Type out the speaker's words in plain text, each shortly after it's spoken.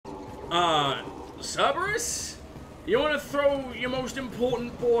Cerberus? You want to throw your most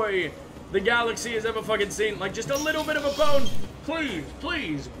important boy the galaxy has ever fucking seen, like, just a little bit of a bone? Please,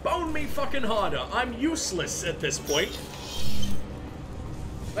 please, bone me fucking harder. I'm useless at this point.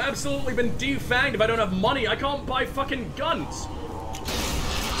 I've absolutely been defanged. If I don't have money, I can't buy fucking guns.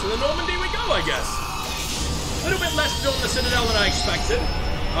 So the Normandy we go, I guess. A little bit less to do on the Citadel than I expected.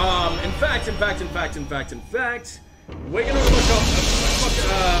 In fact, we're gonna look up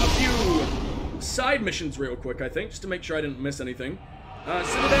a few side missions real quick, I think, just to make sure I didn't miss anything.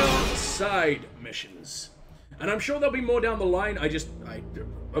 Citadel side missions. And I'm sure there'll be more down the line.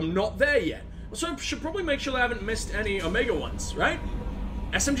 I'm not there yet. So I should probably make sure I haven't missed any Omega ones, right?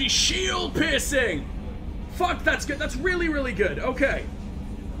 SMG shield piercing! Fuck, that's good. That's really, really good. Okay.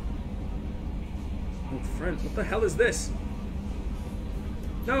 Oh, friend, what the hell is this?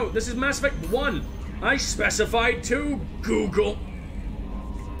 No, this is Mass Effect 1. I specified 2, Google.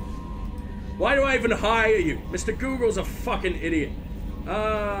 Why do I even hire you? Mr. Google's a fucking idiot.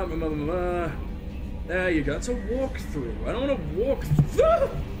 There you go. It's a walkthrough. I don't want to walk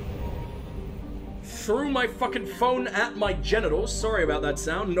through my fucking phone at my genitals. Sorry about that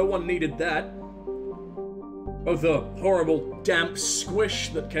sound. No one needed that. Both the horrible, damp squish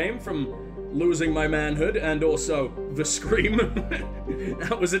that came from losing my manhood and also the scream.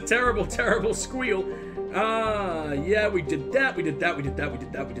 That was a terrible, terrible squeal. Yeah, we did that. We did that. We did that. We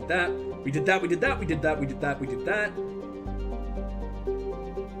did that. We did that. We did that. We did that. We did that. We did that. We did that.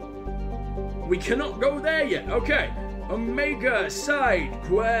 We cannot go there yet. Okay. Omega side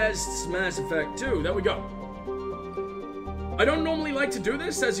quests, Mass Effect 2. There we go. I don't normally like to do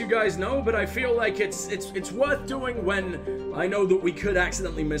this, as you guys know, but I feel like it's worth doing when I know that we could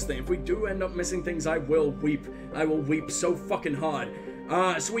accidentally miss things. If we do end up missing things, I will weep. I will weep so fucking hard.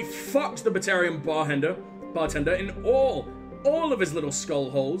 So we fucked the Batarian bartender in all of his little skull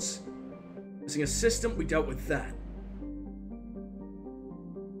holes. Missing a system, we dealt with that.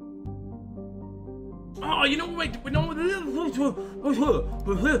 Oh, you know what? You know what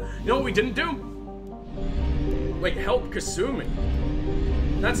we didn't do? Wait, help Kasumi.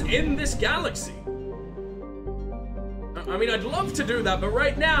 That's in this galaxy. I mean, I'd love to do that, but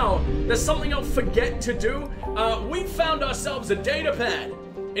right now, there's something I'll forget to do. We found ourselves a data pad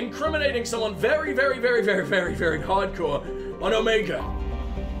incriminating someone very, very, very, very, very, very hardcore on Omega.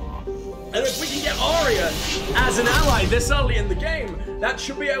 And if we can get Aria as an ally this early in the game, that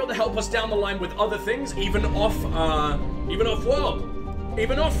should be able to help us down the line with other things, even off world.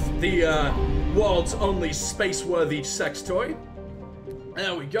 Even off the, world's only space-worthy sex toy.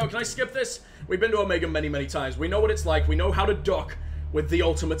 There we go. Can I skip this? We've been to Omega many, many times. We know what it's like. We know how to dock with the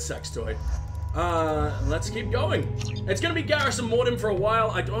ultimate sex toy. Let's keep going. It's gonna be Garrison Morden for a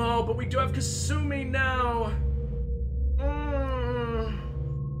while. Oh, but we do have Kasumi now.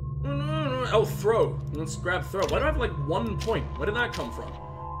 Oh, throw. Let's grab throw. Why do I have like 1 point? Where did that come from?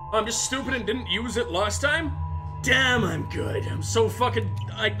 I'm just stupid and didn't use it last time? Damn, I'm good. I'm so fucking...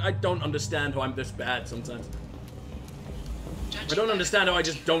 I don't understand how I'm this bad sometimes. I don't understand how I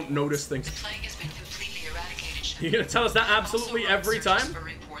just don't notice things. The plague has been completely eradicated. You're gonna tell us that absolutely every time? For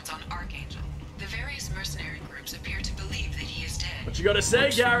reports on Archangel. The various mercenary groups appear to believe that he is dead. What you gotta say,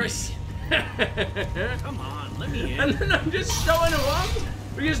 Garrus? Come on, let me in. And then I'm just showing him up?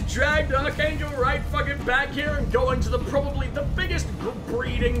 We just dragged Archangel right fucking back here and going to probably the biggest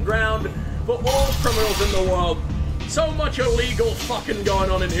breeding ground for all criminals in the world. So much illegal fucking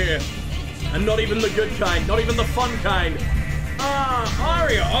going on in here. And not even the good kind, not even the fun kind.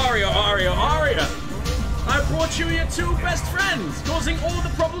 Aria. I brought you your 2 best friends, causing all the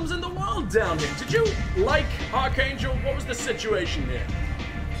problems in the world down here. Did you like Archangel? What was the situation here?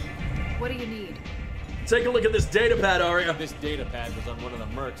 What do you need? Take a look at this data pad, Aria. This data pad was on one of the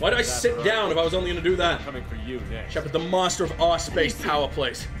mercs. Why'd I sit down if I was only gonna do that? I'm coming for you next. Shepard, the master of our space power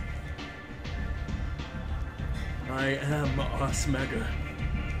plays. I am Ars Mega.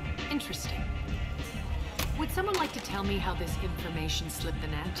 Interesting. Would someone like to tell me how this information slipped the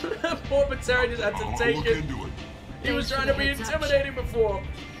net? Poor Batari just had to take it. He was trying to be intimidating before.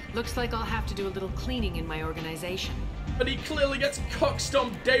 Looks like I'll have to do a little cleaning in my organization. But he clearly gets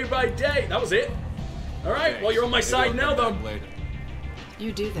cock-stomped day by day. That was it. Alright, okay, well you're on my side now though.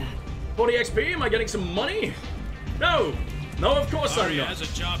 You do that. 40 XP, am I getting some money? No! No, of course I'm not. Has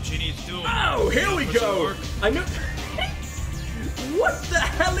a job she needs doing. Oh, here we go! I knew... What the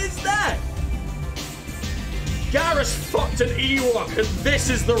hell is that? Garrus fucked an Ewok, and this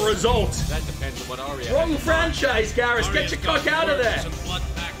is the result. That depends on what Aria. Wrong franchise, Garrus. Get your cock out of there. Some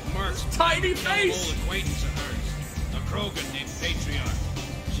blood-packed mercs. Tiny face. Old acquaintance of hers, a Krogan named Patriarch.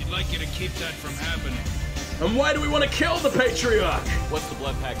 She'd like you to keep that from happening. And why do we want to kill the patriarch? What's the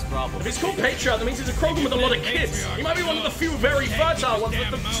blood pack's problem? If he's called patriarch, that means he's a Krogan with a lot of kids. He might be one of the few very fertile ones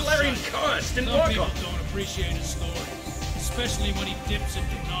that the Solarian curse didn't work on. Some people don't appreciate his stories, especially when he dips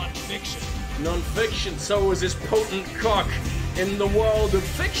into non-fiction. Non-fiction, so is his potent cock in the world of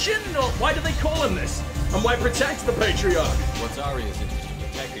fiction? Or why do they call him this? And why protect the patriarch? What's Arya's interest in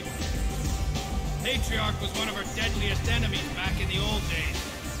protecting him? Patriarch was one of her deadliest enemies back in the old days.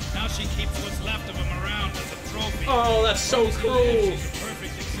 Now she keeps what's left of him around as a trophy. Oh, that's so cruel. She's a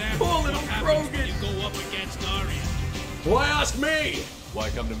perfect example Poor of little what happens when Krogan. you go up against Arya. Why ask me? Why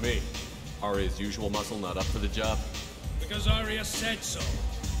come to me? Arya's usual muscle not up for the job? Because Arya said so.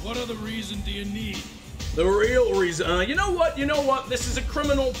 What other reason do you need? The real reason, you know what, this is a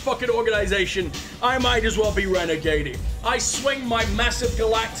criminal fucking organization. I might as well be renegading. I swing my massive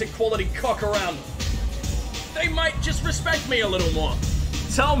galactic quality cock around. They might just respect me a little more.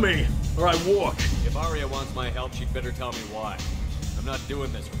 Tell me, or I walk. If Arya wants my help, she'd better tell me why. I'm not doing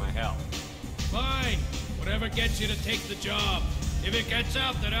this for my help. Fine. Whatever gets you to take the job. If it gets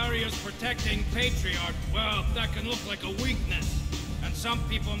out that Arya's protecting Patriarch, well, that can look like a weakness. And some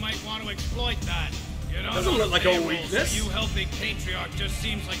people might want to exploit that. You know, Doesn't look like a weakness. So you helping Patriarch just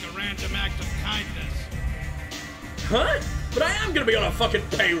seems like a random act of kindness. Huh? But I am gonna be on a fucking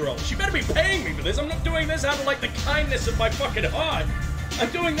payroll. She better be paying me for this. I'm not doing this out of like the kindness of my fucking heart. I'm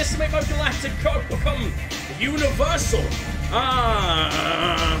doing this to make my galactic cock become universal.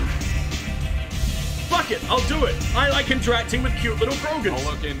 Fuck it, I'll do it. I like interacting with cute little Krogans.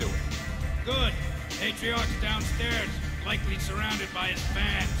 I'll look into it. Good. Patriarch's downstairs, likely surrounded by his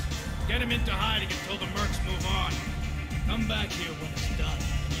fans. Get him into hiding until the mercs move on. Come back here when it's done,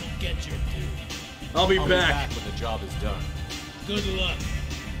 and you'll get your due. I'll be I'll back. be back when the job is done. Good luck.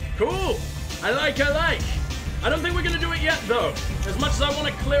 Cool. I like. I don't think we're gonna do it yet, though. As much as I want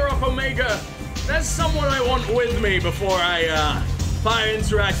to clear up Omega, there's someone I want with me before I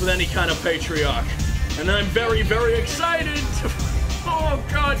interact with any kind of patriarch. And I'm very, very excited. Oh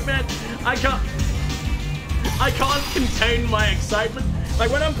God, man, I can't contain my excitement. Like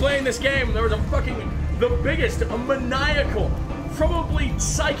when I'm playing this game, there is the biggest, maniacal, probably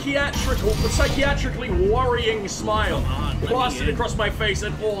psychiatrically worrying smile plastered across my face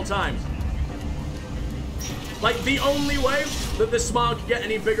at all times. Like the only way that this smile could get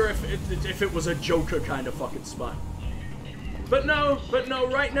any bigger if it was a Joker kind of fucking smile. But no,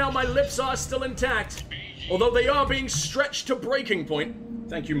 right now my lips are still intact. Although they are being stretched to breaking point.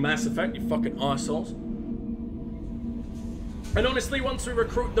 Thank you, Mass Effect, you fucking arseholes. And honestly, once we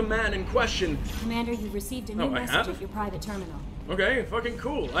recruit the man in question... Commander, you received a new message at your private terminal. Okay, fucking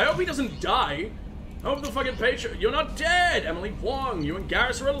cool. I hope he doesn't die. I hope the fucking patriot... You're not dead! Emily Wong, you and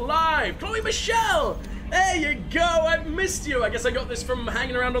Garrus are alive! Chloe Michelle! There you go, I've missed you! I guess I got this from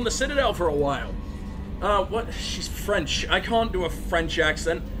hanging around on the Citadel for a while. What? She's French. I can't do a French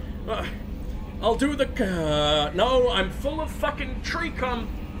accent. I'll do the... no, I'm full of fucking tree cum.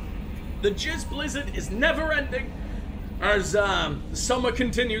 The Jizz Blizzard is never ending. As summer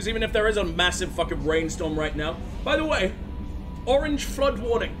continues, even if there is a massive fucking rainstorm right now. By the way, orange flood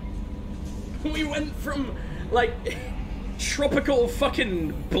warning. We went from, like, tropical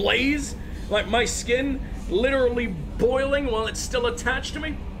fucking blaze, like my skin literally boiling while it's still attached to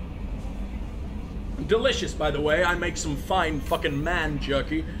me. Delicious, by the way. I make some fine fucking man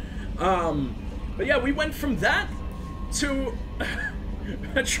jerky. But yeah, we went from that to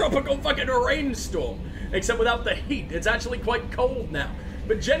a tropical fucking rainstorm. Except without the heat. It's actually quite cold now.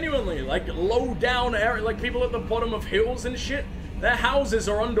 But genuinely, like, low down area, like people at the bottom of hills and shit, their houses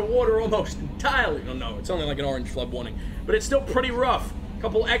are underwater almost entirely. Oh no, it's only like an orange flood warning. But it's still pretty rough. A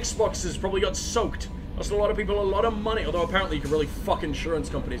couple Xboxes probably got soaked. Cost a lot of people a lot of money, although apparently you can really fuck insurance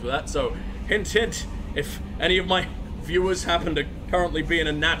companies with that. So, hint hint, if any of my viewers happen to currently be in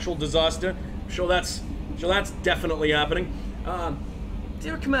a natural disaster, I'm sure that's definitely happening.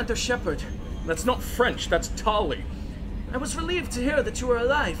 Dear Commander Shepard, that's not French, that's Tali. I was relieved to hear that you were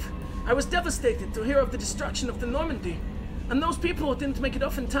alive. I was devastated to hear of the destruction of the Normandy, and those people who didn't make it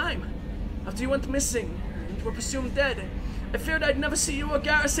off in time. After you went missing and were presumed dead, I feared I'd never see you or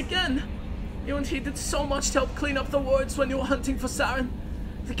Garrus again. You and he did so much to help clean up the wards when you were hunting for Saren.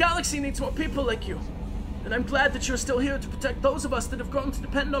 The galaxy needs more people like you, and I'm glad that you're still here to protect those of us that have grown to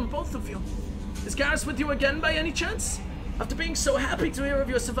depend on both of you. Is Garrus with you again by any chance? After being so happy to hear of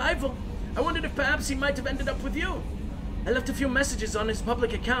your survival, I wondered if perhaps he might have ended up with you. I left a few messages on his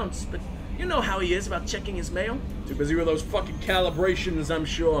public accounts, but you know how he is about checking his mail. Too busy with those fucking calibrations, I'm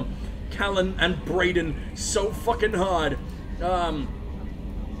sure. Callan and Braden so fucking hard. I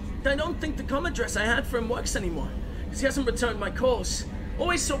don't think the com address I had for him works anymore, because he hasn't returned my calls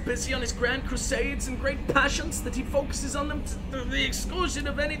Always so busy on his grand crusades and great passions that he focuses on them to the exclusion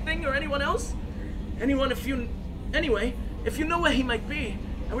of anything or anyone else. Anyway, if you know where he might be,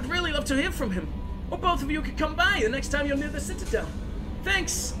 I would really love to hear from him. Or both of you could come by the next time you're near the Citadel.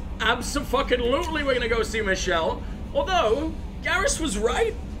 Thanks. Abso-fucking-lutely we're gonna go see Michelle. Although, Garrus was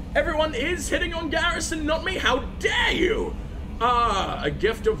right. Everyone is hitting on Garrus and not me. How dare you? Ah, a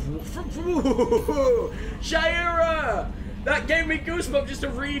gift of... Shaira! That gave me goosebumps just to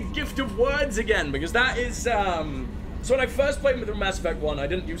read Gift of Words again, because that is, so when I first played with Mass Effect 1, I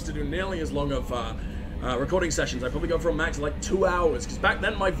didn't used to do nearly as long of, recording sessions. I probably go for a max of like 2 hours, because back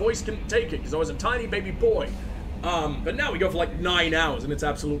then my voice couldn't take it, because I was a tiny baby boy. But now we go for like 9 hours, and it's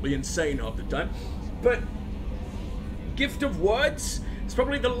absolutely insane half the time. But Gift of Words is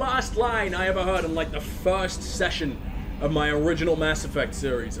probably the last line I ever heard in like the first session of my original Mass Effect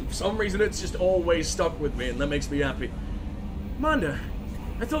series, and for some reason it's just always stuck with me, and that makes me happy. Commander,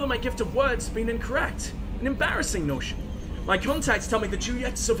 I thought that my Gift of Words had been incorrect, an embarrassing notion. My contacts tell me that you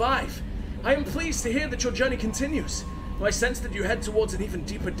yet survive. I am pleased to hear that your journey continues, though I sense that you head towards an even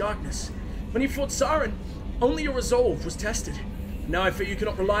deeper darkness. When you fought Saren, only your resolve was tested. Now I fear you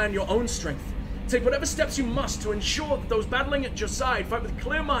cannot rely on your own strength. Take whatever steps you must to ensure that those battling at your side fight with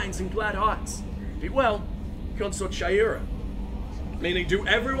clear minds and glad hearts. Be well, Consort Shaira. Meaning do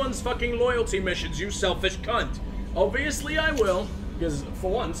everyone's fucking loyalty missions, you selfish cunt. Obviously I will, because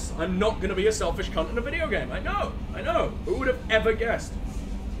for once, I'm not gonna be a selfish cunt in a video game. I know. Who would have ever guessed?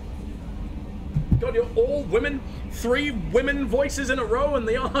 God, you're all women. 3 women voices in a row, and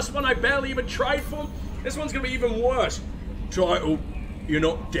the last one I barely even tried for. This one's gonna be even worse. Title, You're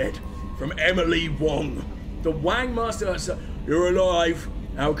Not Dead, from Emily Wong. The Wang Master, you're alive.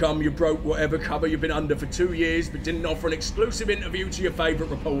 How come you broke whatever cover you've been under for 2 years, but didn't offer an exclusive interview to your favourite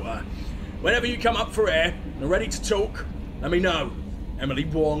reporter? Whenever you come up for air and are ready to talk, let me know. Emily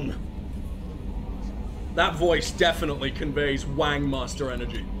Wong. That voice definitely conveys Wang Master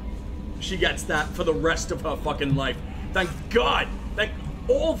energy. She gets that for the rest of her fucking life. Thank God! Thank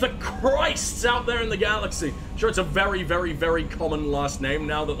all the Christs out there in the galaxy. Sure, it's a very, very, very common last name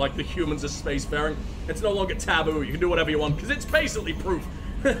now that, like, the humans are spacefaring. It's no longer taboo. You can do whatever you want, because it's basically proof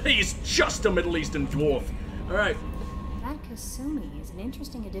he's just a Middle Eastern dwarf. Alright. That Kasumi is an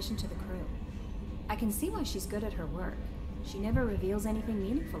interesting addition to the crew. I can see why she's good at her work. She never reveals anything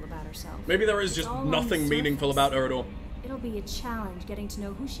meaningful about herself. Maybe there is just nothing meaningful about her at all. It'll be a challenge getting to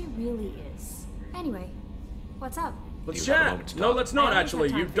know who she really is. Anyway, what's up? Let's chat. No, let's not actually.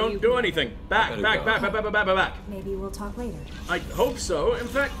 You don't do anything. Back. Maybe we'll talk later. I hope so. In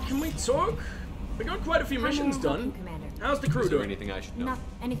fact, can we talk? We got quite a few missions done. How's the crew doing? Anything I should know?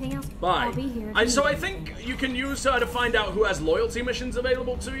 Anything else? Bye. I'll be here. So I think you can use her to find out who has loyalty missions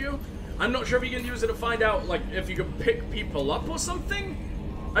available to you. I'm not sure if you can use it to find out, like, if you can pick people up or something.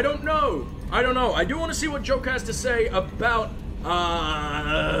 I don't know. I do want to see what Joke has to say about,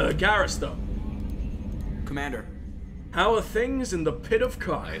 Garrus, though. Commander. How are things in the pit of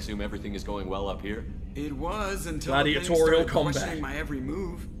Kai? I assume everything is going well up here? It was until gladiatorial combat. Questioning my every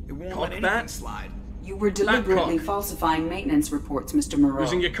move. It won't let anything slide. You were deliberately falsifying maintenance reports, Mr. Moreau.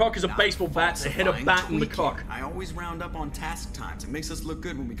 Using your cock as a baseball bat to hit a bat in the cock. I always round up on task times. It makes us look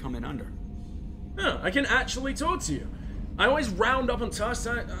good when we come in under. Yeah, I can actually talk to you. I always round up on task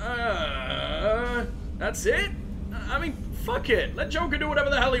time. That's it? I mean, fuck it. Let Joker do whatever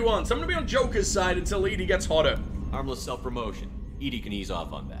the hell he wants. I'm gonna be on Joker's side until Edie gets hotter. Harmless self-promotion. Edie can ease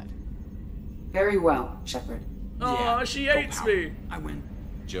off on that. Very well, Shepard. Oh, yeah, she hates me. I win.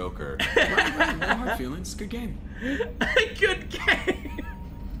 Joker. No hard feelings. Good game. Good game.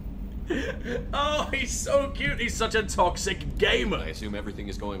 Oh, he's so cute. He's such a toxic gamer. I assume everything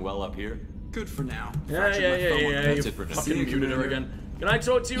is going well up here? Good for now. Yeah. That's it for now. Fucking muted her again. Can I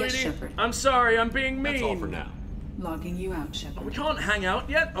talk to you, Yes, Edie? Shepard. I'm sorry, I'm being mean. That's all for now. Logging you out, Shepard. We can't hang out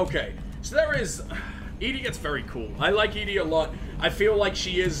yet? Okay. So there is... Edie gets very cool. I like Edie a lot. I feel like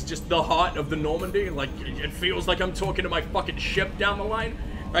she is just the heart of the Normandy. Like, it feels like I'm talking to my fucking ship down the line.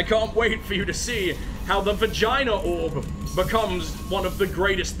 I can't wait for you to see how the vagina orb becomes one of the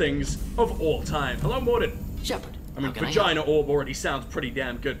greatest things of all time. Hello, Morden. Shepard. I mean, vagina orb already sounds pretty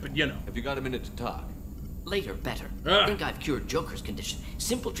damn good, but you know. Have you got a minute to talk? Later, better. I think I've cured Joker's condition.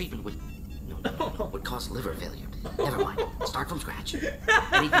 Simple treatment would... No, would cause liver failure. Never mind. Start from scratch.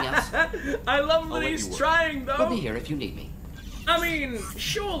 Anything else? I love that he's trying, though. I'll be here if you need me. I mean,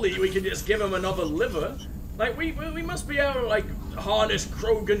 surely we can just give him another liver. Like, we must be able to, like, harness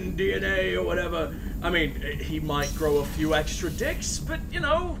Krogan DNA or whatever. I mean, he might grow a few extra dicks, but, you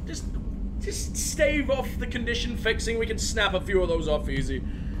know, just stave off the condition fixing. We can snap a few of those off easy.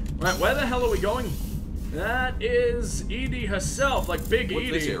 Right, where the hell are we going? That is Edie herself, like Big What's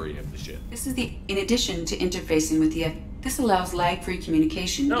Edie. this area of the ship? This is in addition to interfacing with the... This allows lag-free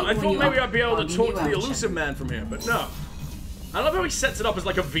communication. No, I thought maybe I'd be able to talk to the elusive elusive man from here, but no. I love how he sets it up as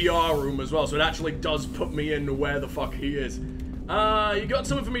like a VR room as well, so it actually does put me into where the fuck he is. You got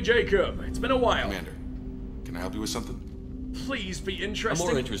something for me, Jacob? It's been a while. Commander, can I help you with something? Please be interesting.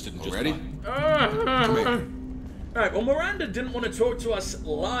 I'm more interested in just Ready? Alright, well, Miranda didn't want to talk to us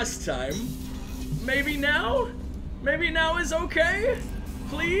last time. Maybe now? Maybe now is okay?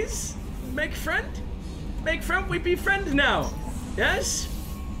 Please? Make friend? Make friend? We be friend now. Yes?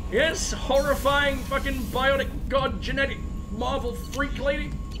 Yes? Horrifying fucking bionic god genetic marvel freak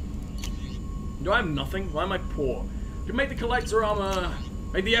lady? Do I have nothing? Why am I poor? You can make the collector armor,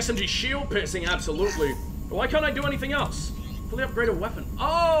 make the SMG shield piercing, absolutely. But why can't I do anything else? Fully upgrade a weapon.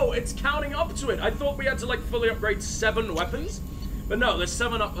 Oh, it's counting up to it. I thought we had to like fully upgrade 7 weapons. But no, there's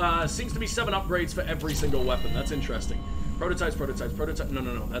 7 up, seems to be 7 upgrades for every single weapon. That's interesting. Prototypes.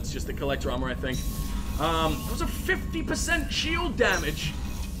 No. That's just the collector armor, I think. That was a 50% shield damage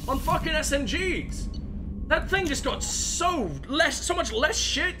on fucking SMGs. That thing just got so much less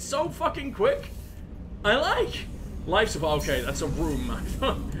shit so fucking quick. I like. Life supply. Okay, that's a room. I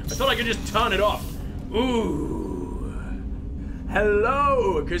thought I could just turn it off. Ooh.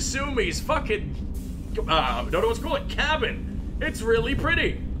 Hello, Kasumi's fucking, I don't know what's called, cabin. It's really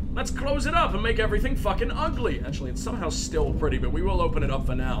pretty. Let's close it up and make everything fucking ugly. Actually, it's somehow still pretty, but we will open it up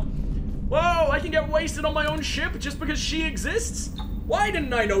for now. Whoa, I can get wasted on my own ship just because she exists? Why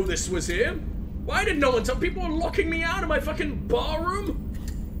didn't I know this was here? Why did no one tell? People are locking me out of my fucking bar room?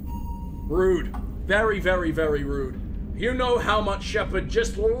 Rude. Very, very, very rude. You know how much Shepard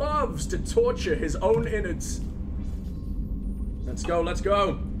just loves to torture his own innards. Let's go, let's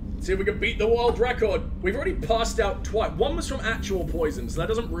go. See if we can beat the world record. We've already passed out twice. One was from actual poison, so that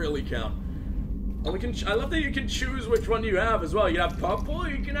doesn't really count. Oh, I love that you can choose which one you have as well. You can have purple or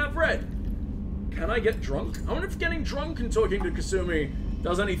you can have red. Can I get drunk? I wonder if getting drunk and talking to Kasumi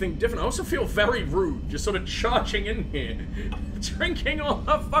does anything different. I also feel very rude, just sort of charging in here. Drinking all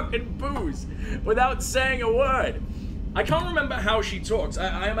her fucking booze without saying a word. I can't remember how she talks.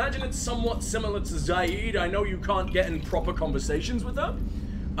 I imagine it's somewhat similar to Zaid. I know you can't get in proper conversations with her.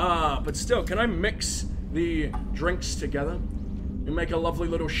 But still, can I mix the drinks together and make a lovely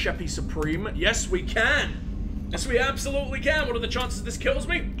little Sheppy Supreme? Yes, we can. Yes, we absolutely can. What are the chances this kills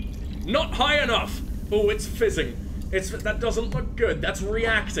me? Not high enough. Oh, it's fizzing. That doesn't look good. That's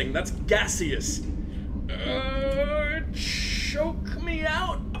reacting. That's gaseous. Choke me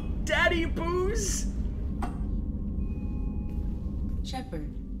out, Daddy Booze.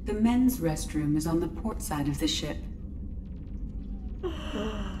 Shepard, the men's restroom is on the port side of the ship.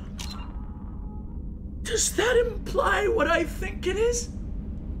 Does that imply what I think it is?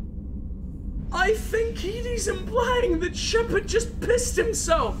 I think Edie's implying that Shepard just pissed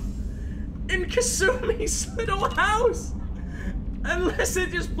himself in Kasumi's little house. Unless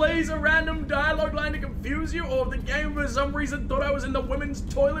it just plays a random dialogue line to confuse you, or the game for some reason thought I was in the women's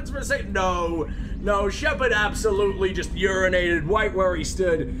toilets for a second. No, Shepard absolutely just urinated right where he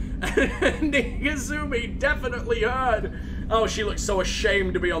stood. And Kasumi definitely heard. Oh, she looks so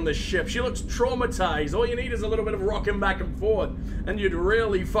ashamed to be on this ship. She looks traumatized. All you need is a little bit of rocking back and forth, and you'd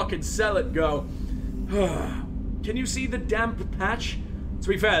really fucking sell it, go. Can you see the damp patch? To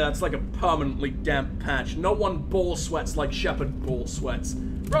be fair, that's like a permanently damp patch. No one ball sweats like Shepard ball sweats.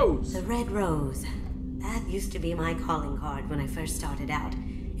 Rose. The red rose. That used to be my calling card when I first started out.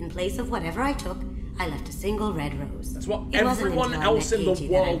 In place of whatever I took, I left a single red rose. That's what everyone else in the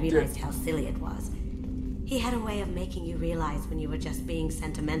world did. I realized how silly it was. He had a way of making you realize when you were just being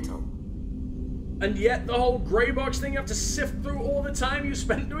sentimental. And yet the whole grey box thing you have to sift through all the time you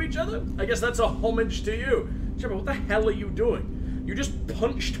spent to each other? I guess that's a homage to you. Shepard, what the hell are you doing? You just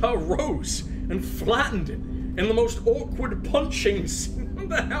punched her rose and flattened it in the most awkward punching scene. What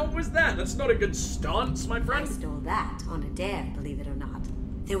the hell was that? That's not a good stance, my friend. I stole that on a dare, believe it or not.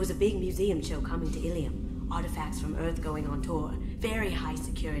 There was a big museum show coming to Ilium. Artifacts from Earth going on tour. Very high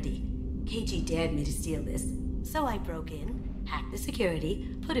security. KG dared me to steal this. So I broke in, hacked the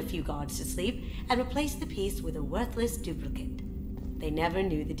security, put a few guards to sleep, and replaced the piece with a worthless duplicate. They never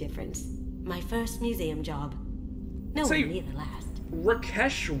knew the difference. My first museum job. No one near the last.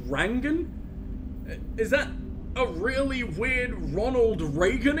 Rakesh Rangan? Is that a really weird Ronald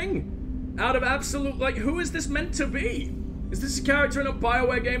Reaganing? Out of absolute, like, who is this meant to be? Is this a character in a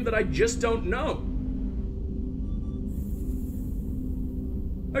BioWare game that I just don't know?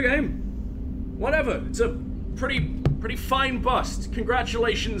 Okay. Whatever. It's a pretty fine bust.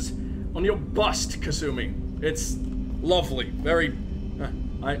 Congratulations on your bust, Kasumi. It's lovely. Very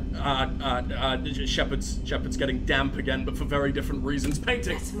Shepard's getting damp again, but for very different reasons.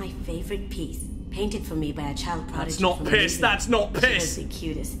 Painting. That's my favorite piece. Painted for me by a child prodigy. That's not piss. That's not piss. She was the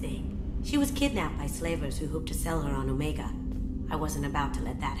cutest thing. She was kidnapped by slavers who hoped to sell her on Omega. I wasn't about to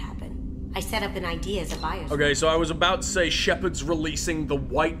let that happen. I set up an idea as a buyer's. Okay, so I was about to say Shepard's releasing the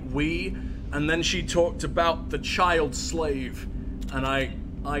white we, and then she talked about the child slave, and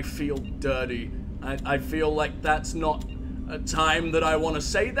I feel dirty. I feel like that's not a time that I want to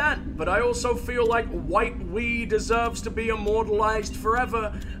say that, but I also feel like white we deserves to be immortalized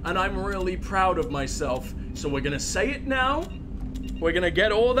forever, and I'm really proud of myself. So we're gonna say it now. We're gonna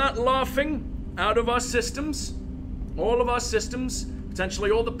get all that laughing out of our systems. All of our systems.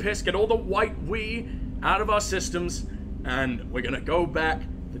 Potentially all the piss, get all the white we out of our systems, and we're gonna go back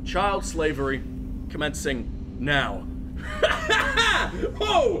to child slavery, commencing now.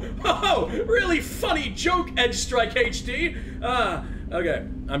 Whoa! Oh, really funny joke, Edge Strike HD. Okay,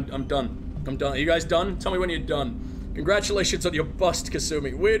 I'm done. I'm done. Are you guys done? Tell me when you're done. Congratulations on your bust,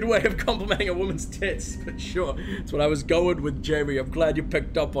 Kasumi. Weird way of complimenting a woman's tits, but sure. That's what I was going with, Jamie. I'm glad you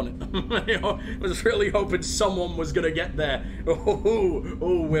picked up on it. You know, I was really hoping someone was gonna get there.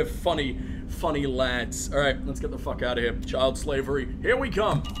 Oh, we're funny lads. All right, let's get the fuck out of here. Child slavery. Here we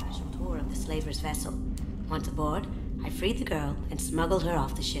come. Special tour of the slaver's vessel. Once aboard, I freed the girl and smuggled her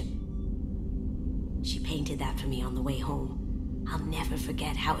off the ship. She painted that for me on the way home. I'll never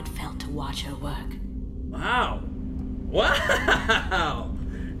forget how it felt to watch her work. Wow. Wow!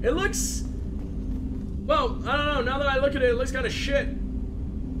 It looks... Well, I don't know, now that I look at it, it looks kind of shit.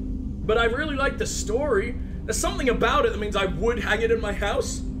 But I really like the story. There's something about it that means I would hang it in my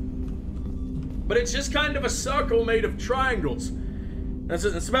house. But it's just kind of a circle made of triangles.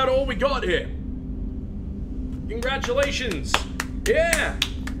 That's about all we got here. Congratulations! Yeah!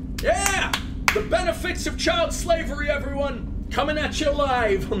 Yeah! The benefits of child slavery, everyone! Coming at you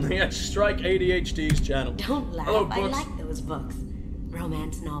live on the Edge Strike ADHD's channel. Don't laugh. Hello, I like those books.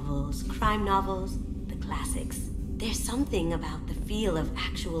 Romance novels, crime novels, the classics. There's something about the feel of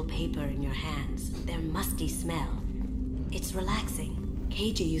actual paper in your hands, their musty smell. It's relaxing.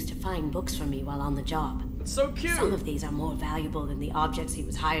 Keiji used to find books for me while on the job. That's so cute. Some of these are more valuable than the objects he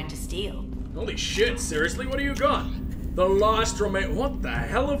was hired to steal. Holy shit, seriously? What do you got? The Lost Romance. What the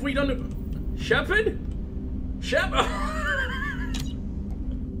hell have we done to... Shepard? Shepard?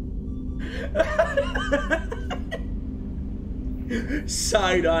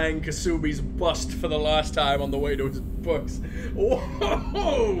 Side-eyeing Kasumi's bust for the last time on the way to his books.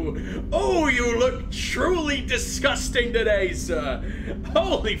 Whoa! Oh, you look truly disgusting today, sir.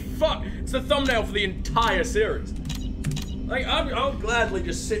 Holy fuck! It's the thumbnail for the entire series. Like, I'll gladly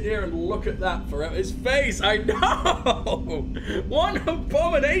just sit here and look at that forever. His face, I know! One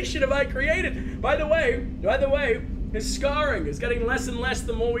abomination have I created! By the way, his scarring is getting less and less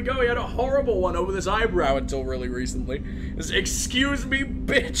the more we go. He had a horrible one over this eyebrow until really recently. Excuse me,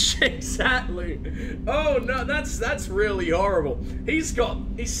 bitch, exactly. Oh no, that's really horrible. He's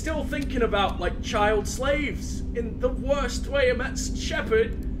still thinking about, like, child slaves in the worst way, and that's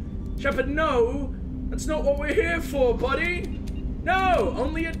Shepard, no, that's not what we're here for, buddy. No,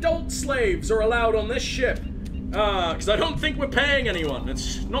 only adult slaves are allowed on this ship. Because I don't think we're paying anyone.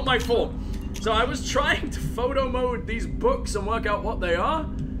 It's not my fault. So I was trying to photo mode these books and work out what they are.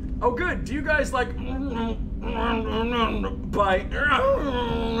 Oh good, do you guys like by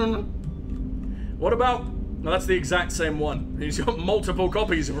what about, no, that's the exact same one. He's got multiple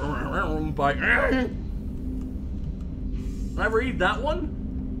copies of by when I read that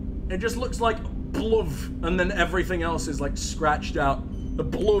one, it just looks like bluv, and then everything else is like scratched out. The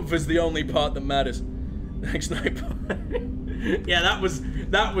bluv is the only part that matters. Thanks, Nightbot. Yeah, that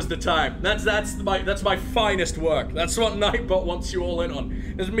was the time. That's my finest work. That's what Nightbot wants you all in on.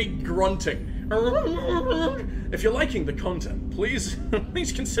 Is me grunting. If you're liking the content, please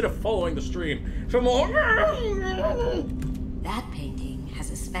consider following the stream for more. That painting has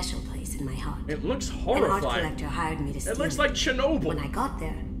a special place in my heart. It looks horrifying. An art collector hired me to steal it. Looks like Chernobyl. When I got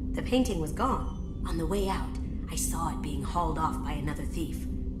there, the painting was gone. On the way out, I saw it being hauled off by another thief.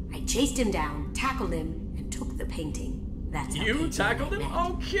 I chased him down, tackled him, and took the painting. That's how you tackled him?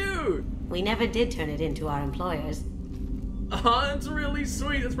 Oh, cute! We never did turn it into our employers. That's really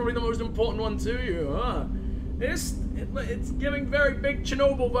sweet. That's probably the most important one to you, huh? It's giving very big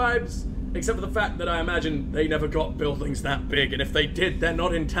Chernobyl vibes. Except for the fact that I imagine they never got buildings that big, and if they did, they're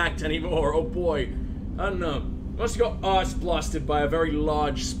not intact anymore. Oh boy. I don't know. Must have got arse blasted by a very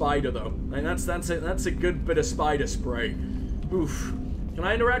large spider, though. And that's a good bit of spider spray. Oof. Can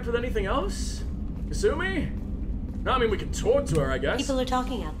I interact with anything else? Kasumi? No, I mean, we can talk to her, I guess. People are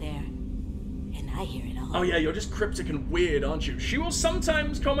talking out there. In I hear it all. Oh yeah, you're just cryptic and weird, aren't you? She will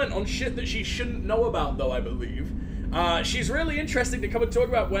sometimes comment on shit that she shouldn't know about, though, I believe. She's really interesting to come and talk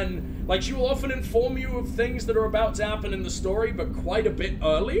about when, like, she will often inform you of things that are about to happen in the story, but quite a bit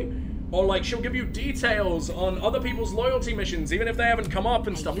early. Or, like, she'll give you details on other people's loyalty missions, even if they haven't come up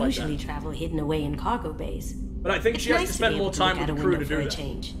and stuff like that. I usually travel hidden away in cargo bays. But I think she has to spend more time with the crew to do that.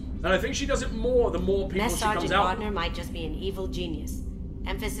 And I think she does it more the more people she comes out. Gardner might just be an evil genius.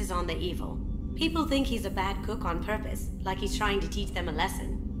 Emphasis on the evil. People think he's a bad cook on purpose, like he's trying to teach them a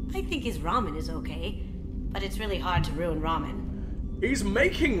lesson. I think his ramen is okay, but it's really hard to ruin ramen. He's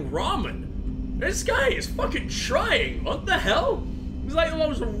making ramen? This guy is fucking trying. What the hell? He's like the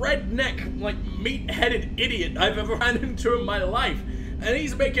most redneck, like, meat-headed idiot I've ever ran into in my life. And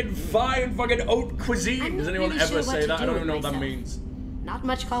he's making fine fucking haute cuisine. Does anyone ever say that? I don't even know what that means. Not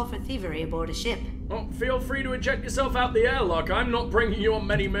much call for thievery aboard a ship. Well, feel free to eject yourself out the airlock. I'm not bringing you on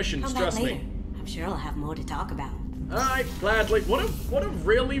many missions, trust me. I'm sure I'll have more to talk about. Alright, gladly. What a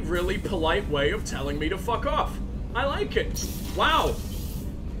really, really polite way of telling me to fuck off. I like it. Wow.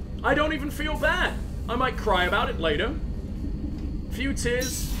 I don't even feel bad. I might cry about it later. Few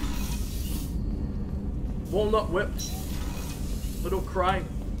tears. Walnut whip. Little cry.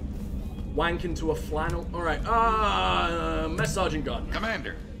 Wank into a flannel. Alright, Mess Sergeant Gardner.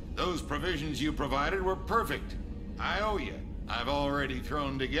 Commander, those provisions you provided were perfect. I owe you. I've already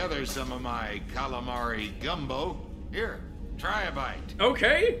thrown together some of my calamari gumbo. Here, try a bite.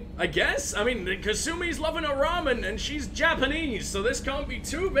 Okay, I guess. I mean, Kasumi's loving her ramen, and she's Japanese, so this can't be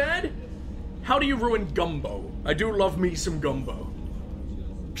too bad. How do you ruin gumbo? I do love me some gumbo.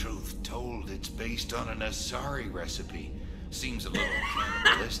 Truth told, it's based on an Asari recipe. Seems a little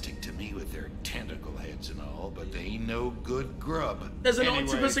cannibalistic to me with their tentacle heads and all, but they ain't no good grub. There's an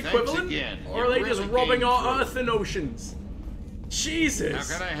octopus equivalent? Again. Or are they just robbing our earth and oceans?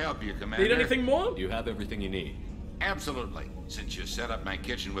 Jesus! How can I help you, Commander? Need anything more? You have everything you need. Absolutely. Since you set up my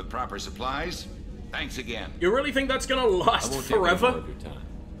kitchen with proper supplies, thanks again. You really think that's gonna last forever?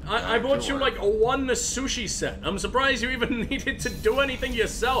 I bought you like one sushi set. I'm surprised you even needed to do anything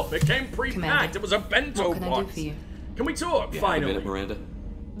yourself. It came pre-packed. It was a bento what can box. I do for you? Can we talk, finally? Have a minute, Miranda?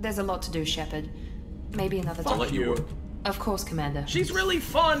 There's a lot to do, Shepard. Maybe another time. Fuck I'll let you work. Of course, Commander. She's really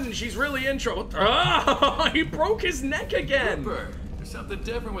fun. She's really intro. Ah, he broke his neck again. Cooper, there's something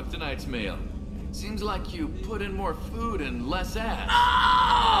different with tonight's meal. Seems like you put in more food and less ass.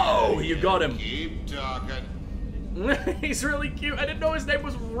 Oh, you got him. Keep talking. He's really cute. I didn't know his name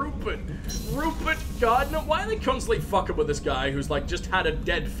was Rupert. Rupert Gardner. Why are they constantly fucking with this guy who's like just had a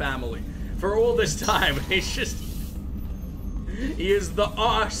dead family for all this time? He's just... He is the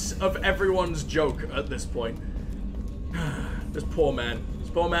arse of everyone's joke at this point. This poor man. This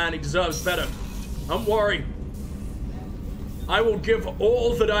poor man, he deserves better. Don't worry. I will give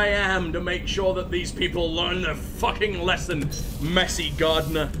all that I am to make sure that these people learn their fucking lesson, Messy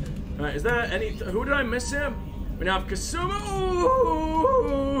Gardner. Alright, is there any... Who did I miss here? We now have Kasuma.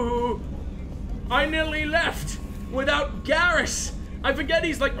 Ooh, I nearly left without Garrus. I forget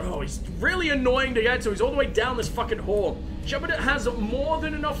he's like... Oh, he's really annoying to get to. He's all the way down this fucking hall. Shepard has more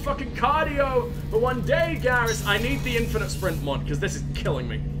than enough fucking cardio for one day, Garrus. I need the infinite sprint mod, because this is killing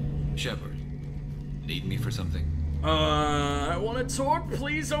me. Shepard, need me for something? I want to talk,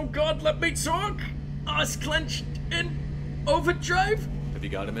 please. Oh god, let me talk. Arse clenched in overdrive. Have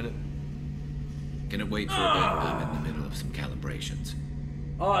you got a minute? Can it wait for a bit? I'm in the middle of some calibrations.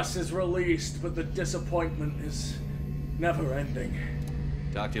 Arse is released, but the disappointment is never ending.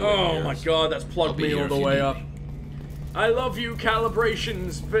 Talk to you later. Oh my god, that's plugged me all the way up. I love you,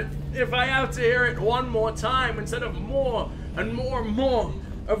 calibrations, but if I have to hear it one more time instead of more and more and more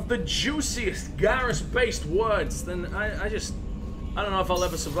of the juiciest Garrus-based words, then I don't know if I'll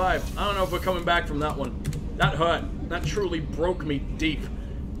ever survive. I don't know if we're coming back from that one. That hurt. That truly broke me deep.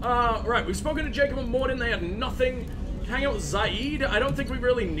 Right, we've spoken to Jacob and Morden. They had nothing. Hang out with Zaid. I don't think we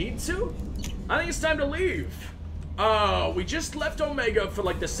really need to. I think it's time to leave. We just left Omega for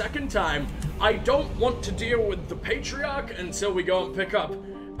like the second time. I don't want to deal with the Patriarch until we go and pick up,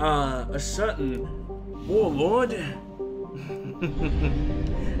 a certain warlord.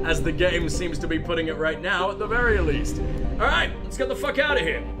 As the game seems to be putting it right now, at the very least. Alright, let's get the fuck out of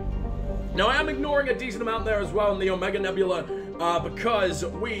here. Now, I am ignoring a decent amount there as well in the Omega Nebula, because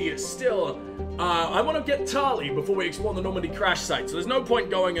we still, I want to get Tali before we explore the Normandy crash site, so there's no point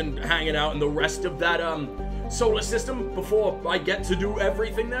going and hanging out in the rest of that, solar system before I get to do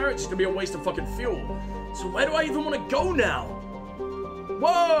everything there. It's gonna be a waste of fucking fuel. So where do I even want to go now?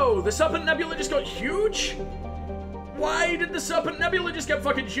 Whoa, the Serpent Nebula just got huge? Why did the Serpent Nebula just get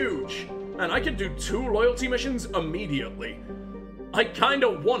fucking huge? And I can do 2 loyalty missions immediately. I kinda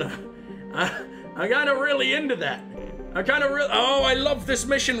wanna. I'm kind of really into that. Oh, I love this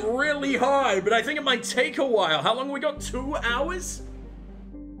mission really hard, but I think it might take a while. How long we got? 2 hours?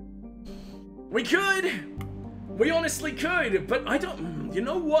 We could. We honestly could, but I don't... You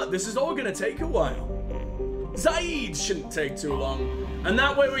know what? This is all gonna take a while. Zaid shouldn't take too long. And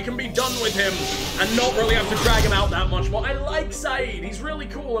that way we can be done with him and not really have to drag him out that much more. I like Zaid. He's really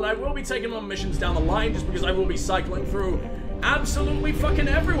cool, and I will be taking on missions down the line just because I will be cycling through absolutely fucking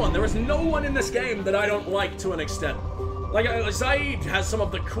everyone. There is no one in this game that I don't like to an extent. Like, Zaid has some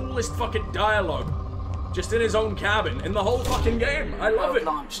of the coolest fucking dialogue just in his own cabin in the whole fucking game. I love it.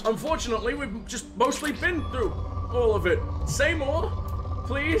 Unfortunately, we've just mostly been through all of it. Say more,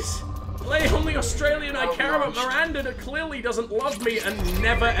 please. Play on the Australian I care about Miranda that clearly doesn't love me and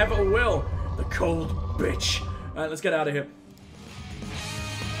never ever will. The cold bitch. Alright, let's get out of here.